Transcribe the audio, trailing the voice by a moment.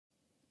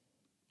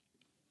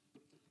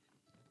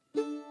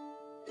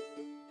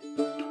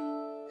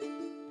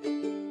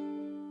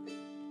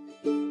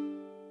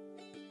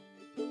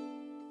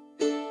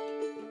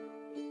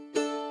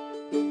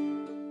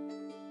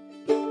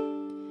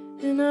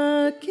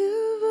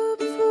give up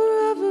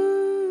forever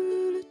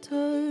to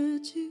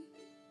touch you,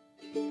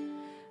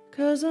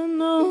 'cause I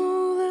know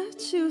that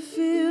you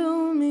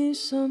feel me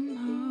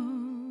somehow.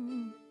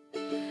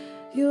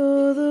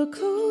 You're the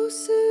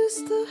closest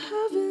to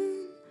heaven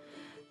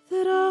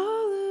that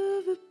I'll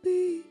ever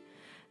be,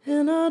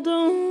 and I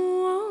don't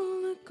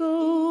wanna go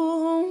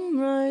home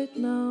right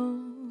now.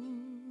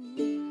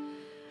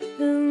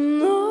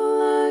 And all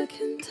I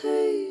can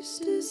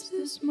taste is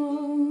this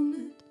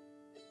moment,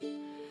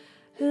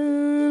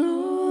 and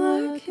all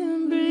I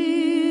can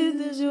breathe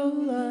is your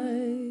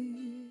light.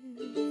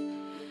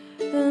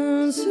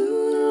 And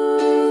sooner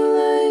or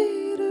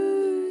later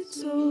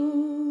it's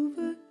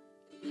over.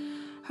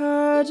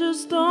 I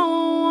just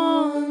don't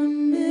wanna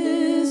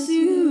miss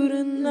you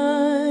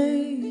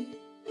tonight.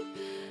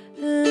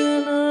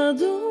 And I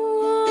don't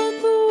want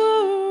the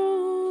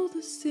world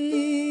to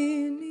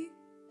see me,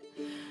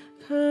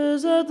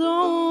 'cause I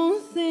don't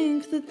think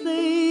that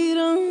they'd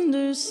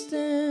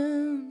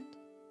understand.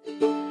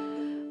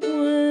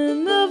 When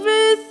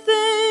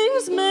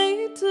everything's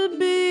made to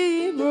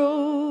be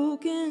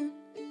broken,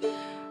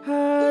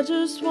 I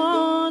just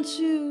want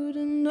you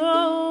to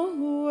know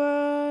who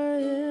I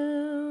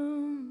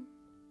am.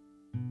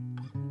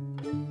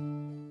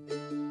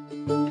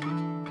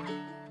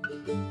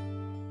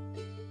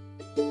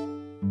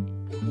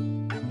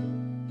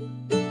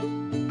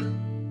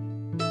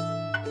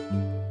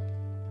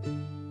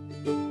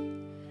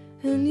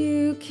 And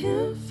you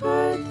can't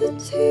fight the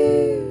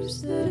tears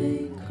that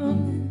ain't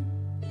coming,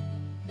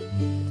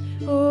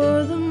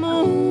 or the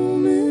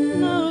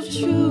moment of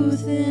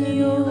truth in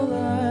your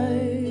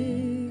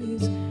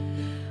eyes.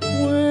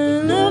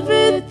 When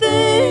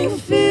everything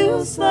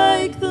feels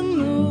like the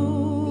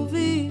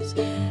movies,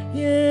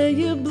 yeah,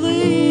 you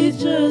bleed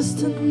just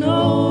to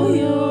know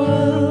you're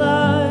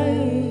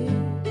alive.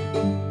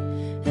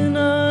 And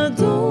I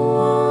don't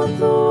want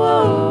the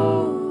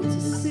world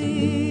to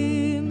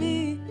see me,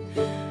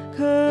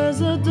 'cause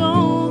I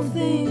don't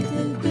think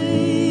that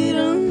they'd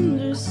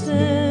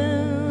understand.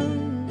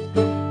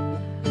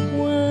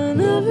 When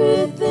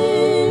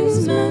everything's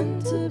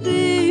meant to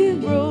be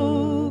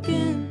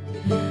broken,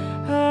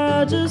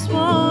 I just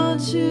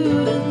want you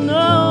to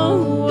know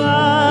who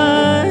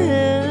I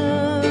am.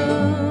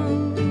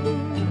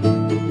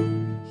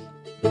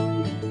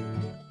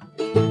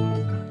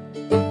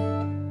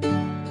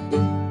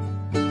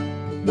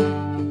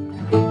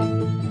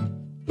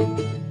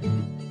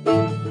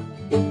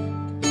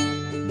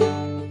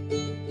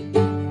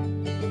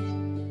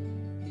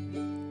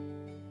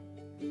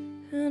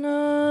 And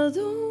I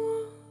don't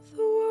want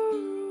the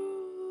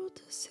world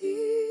to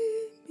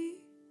see me,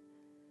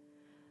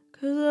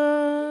 'cause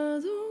I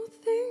don't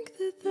think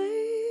that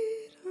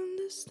they'd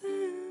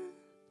understand.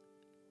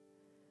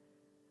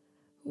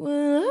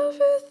 When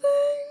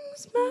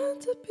everything's meant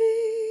to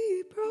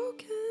be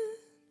broken,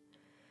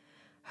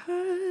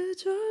 I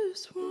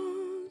just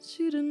want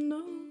you to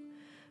know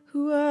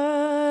who